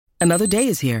Another day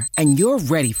is here, and you're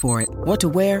ready for it. What to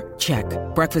wear? Check.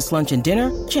 Breakfast, lunch, and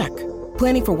dinner? Check.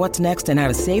 Planning for what's next and how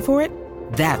to save for it?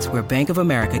 That's where Bank of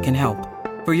America can help.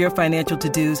 For your financial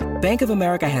to-dos, Bank of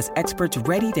America has experts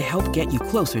ready to help get you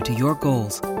closer to your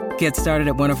goals. Get started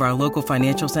at one of our local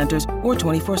financial centers or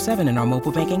 24/7 in our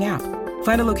mobile banking app.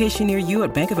 Find a location near you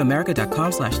at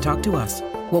bankofamerica.com/talktous.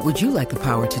 What would you like the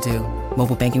power to do?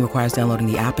 Mobile banking requires downloading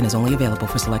the app and is only available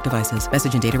for select devices.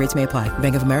 Message and data rates may apply.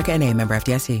 Bank of America N.A., member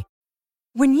FDIC.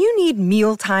 When you need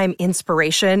mealtime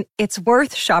inspiration, it's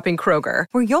worth shopping Kroger,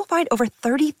 where you'll find over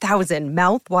 30,000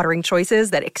 mouth-watering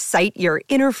choices that excite your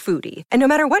inner foodie. And no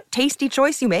matter what tasty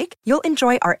choice you make, you'll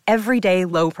enjoy our everyday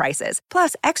low prices,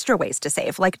 plus extra ways to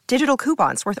save, like digital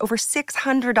coupons worth over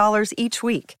 $600 each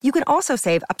week. You can also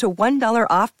save up to $1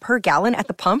 off per gallon at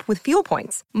the pump with fuel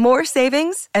points. More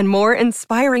savings and more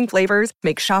inspiring flavors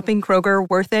make shopping Kroger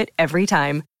worth it every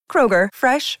time. Kroger,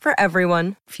 fresh for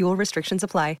everyone. Fuel restrictions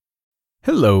apply.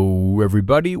 Hello,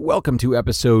 everybody. Welcome to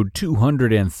episode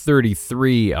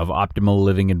 233 of Optimal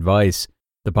Living Advice,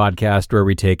 the podcast where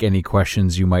we take any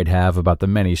questions you might have about the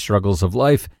many struggles of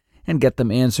life and get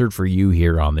them answered for you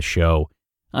here on the show.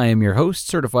 I am your host,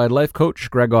 certified life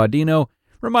coach Greg Audino,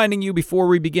 reminding you before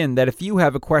we begin that if you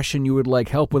have a question you would like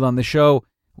help with on the show,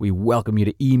 we welcome you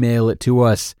to email it to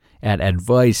us at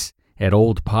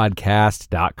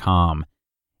advice@oldpodcast.com.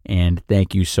 And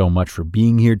thank you so much for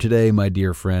being here today, my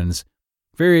dear friends.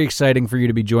 Very exciting for you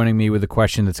to be joining me with a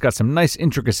question that's got some nice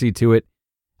intricacy to it.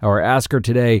 Our asker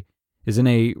today is in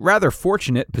a rather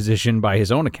fortunate position by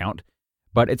his own account,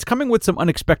 but it's coming with some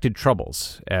unexpected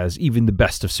troubles, as even the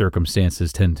best of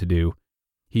circumstances tend to do.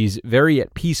 He's very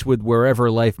at peace with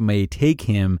wherever life may take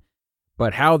him,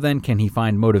 but how then can he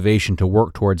find motivation to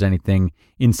work towards anything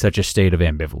in such a state of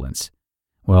ambivalence?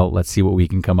 Well, let's see what we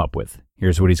can come up with.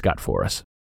 Here's what he's got for us.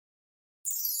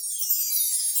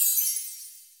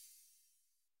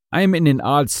 I am in an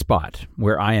odd spot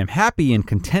where I am happy and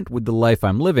content with the life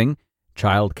I'm living,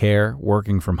 childcare,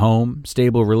 working from home,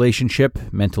 stable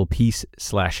relationship, mental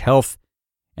peace/health,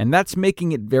 and that's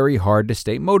making it very hard to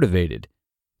stay motivated.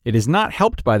 It is not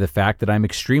helped by the fact that I'm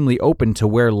extremely open to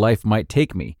where life might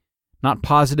take me, not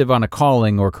positive on a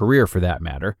calling or career for that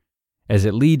matter, as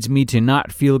it leads me to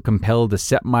not feel compelled to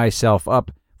set myself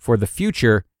up for the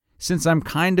future since I'm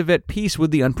kind of at peace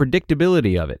with the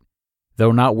unpredictability of it.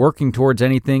 Though not working towards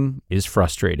anything is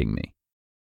frustrating me.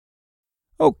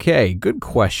 Okay, good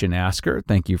question, asker.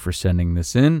 Thank you for sending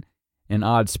this in. An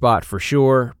odd spot for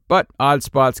sure, but odd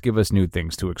spots give us new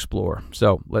things to explore.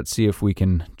 So let's see if we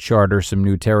can charter some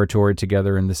new territory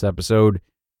together in this episode.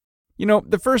 You know,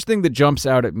 the first thing that jumps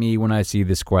out at me when I see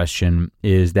this question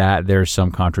is that there's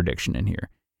some contradiction in here.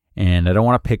 And I don't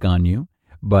want to pick on you,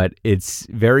 but it's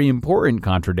very important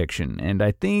contradiction, and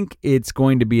I think it's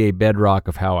going to be a bedrock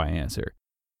of how I answer.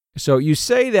 So you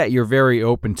say that you're very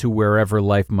open to wherever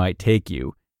life might take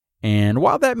you, and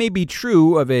while that may be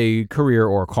true of a career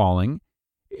or calling,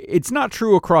 it's not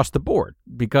true across the board,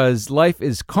 because life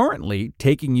is currently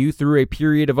taking you through a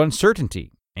period of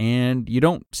uncertainty, and you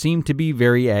don't seem to be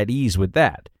very at ease with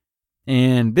that.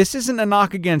 And this isn't a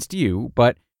knock against you,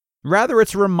 but rather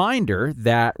it's a reminder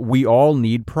that we all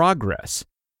need progress,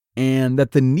 and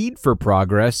that the need for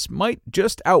progress might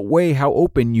just outweigh how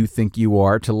open you think you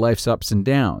are to life's ups and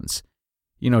downs.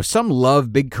 You know, some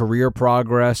love big career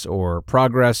progress or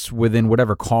progress within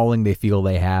whatever calling they feel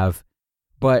they have.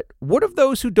 But what of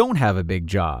those who don't have a big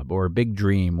job or a big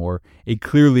dream or a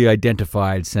clearly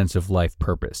identified sense of life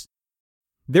purpose?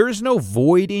 There is no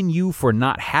void in you for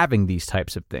not having these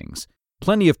types of things.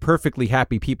 Plenty of perfectly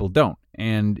happy people don't,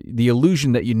 and the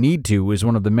illusion that you need to is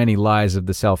one of the many lies of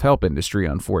the self-help industry,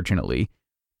 unfortunately.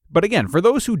 But again, for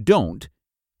those who don't,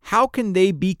 how can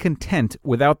they be content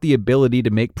without the ability to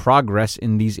make progress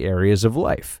in these areas of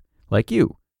life, like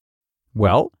you?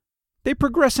 Well, they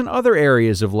progress in other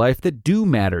areas of life that do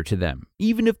matter to them,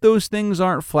 even if those things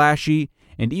aren't flashy,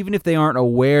 and even if they aren't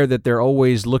aware that they're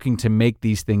always looking to make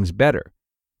these things better.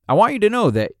 I want you to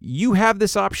know that you have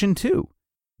this option too,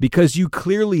 because you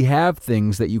clearly have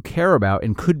things that you care about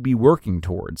and could be working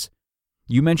towards.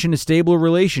 You mentioned a stable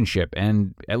relationship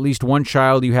and at least one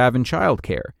child you have in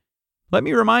childcare. Let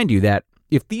me remind you that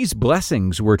if these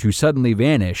blessings were to suddenly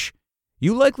vanish,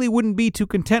 you likely wouldn't be too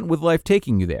content with life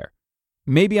taking you there.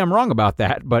 Maybe I'm wrong about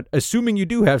that, but assuming you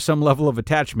do have some level of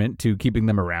attachment to keeping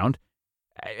them around,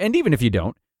 and even if you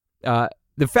don't,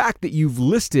 the fact that you've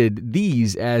listed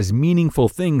these as meaningful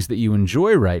things that you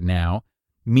enjoy right now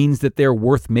means that they're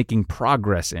worth making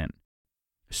progress in.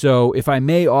 So if I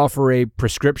may offer a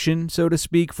prescription, so to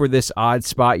speak, for this odd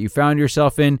spot you found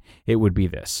yourself in, it would be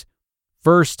this.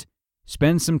 First,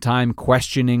 Spend some time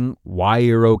questioning why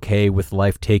you're okay with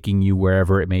life taking you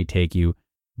wherever it may take you,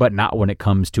 but not when it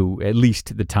comes to at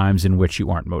least the times in which you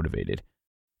aren't motivated.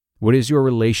 What is your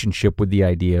relationship with the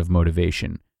idea of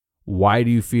motivation? Why do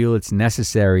you feel it's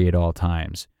necessary at all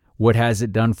times? What has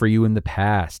it done for you in the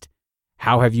past?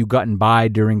 How have you gotten by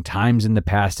during times in the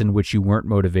past in which you weren't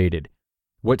motivated?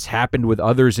 What's happened with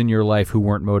others in your life who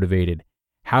weren't motivated?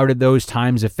 How did those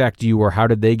times affect you, or how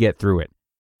did they get through it?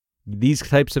 These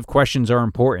types of questions are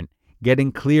important.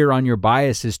 Getting clear on your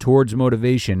biases towards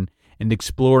motivation and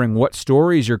exploring what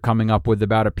stories you're coming up with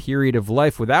about a period of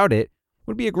life without it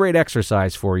would be a great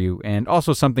exercise for you, and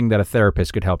also something that a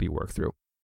therapist could help you work through.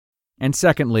 And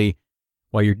secondly,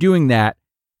 while you're doing that,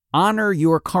 honor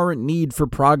your current need for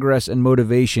progress and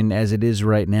motivation as it is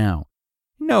right now.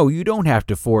 No, you don't have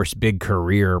to force big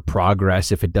career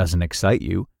progress if it doesn't excite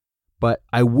you, but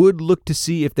I would look to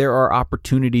see if there are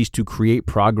opportunities to create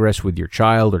progress with your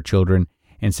child or children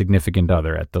and significant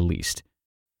other at the least.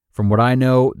 From what I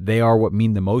know, they are what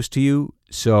mean the most to you,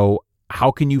 so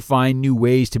how can you find new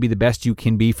ways to be the best you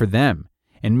can be for them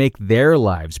and make their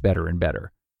lives better and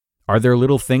better? Are there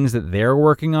little things that they're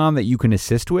working on that you can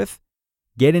assist with?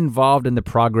 Get involved in the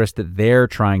progress that they're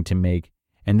trying to make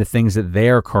and the things that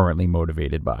they're currently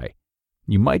motivated by.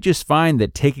 You might just find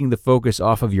that taking the focus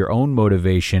off of your own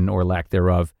motivation or lack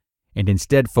thereof and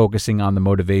instead focusing on the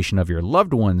motivation of your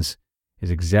loved ones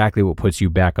is exactly what puts you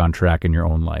back on track in your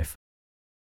own life.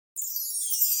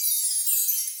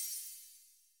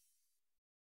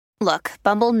 Look,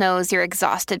 Bumble knows you're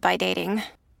exhausted by dating.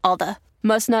 All the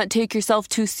must not take yourself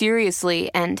too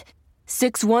seriously and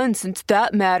 6'1" since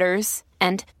that matters.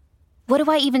 And what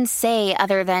do I even say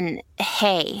other than,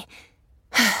 hey?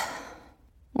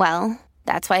 Well,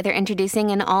 that's why they're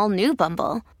introducing an all-new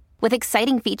Bumble with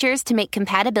exciting features to make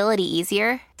compatibility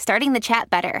easier, starting the chat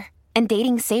better, and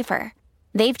dating safer.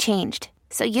 They've changed,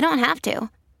 so you don't have to.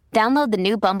 Download the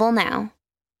new Bumble now.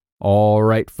 All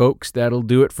right, folks, that'll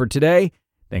do it for today.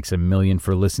 Thanks a million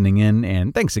for listening in,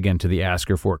 and thanks again to the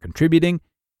asker for contributing.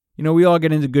 You know, we all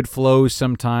get into good flows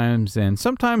sometimes, and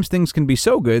sometimes things can be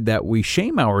so good that we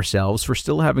shame ourselves for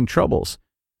still having troubles.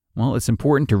 Well, it's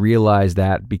important to realize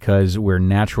that because we're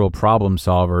natural problem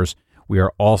solvers, we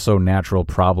are also natural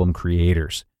problem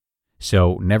creators.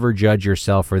 So never judge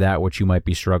yourself for that which you might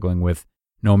be struggling with,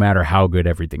 no matter how good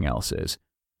everything else is.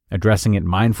 Addressing it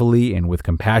mindfully and with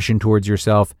compassion towards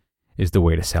yourself is the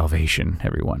way to salvation,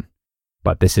 everyone.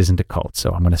 But this isn't a cult,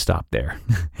 so I'm going to stop there.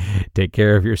 Take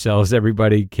care of yourselves,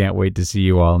 everybody. Can't wait to see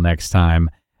you all next time.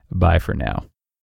 Bye for now.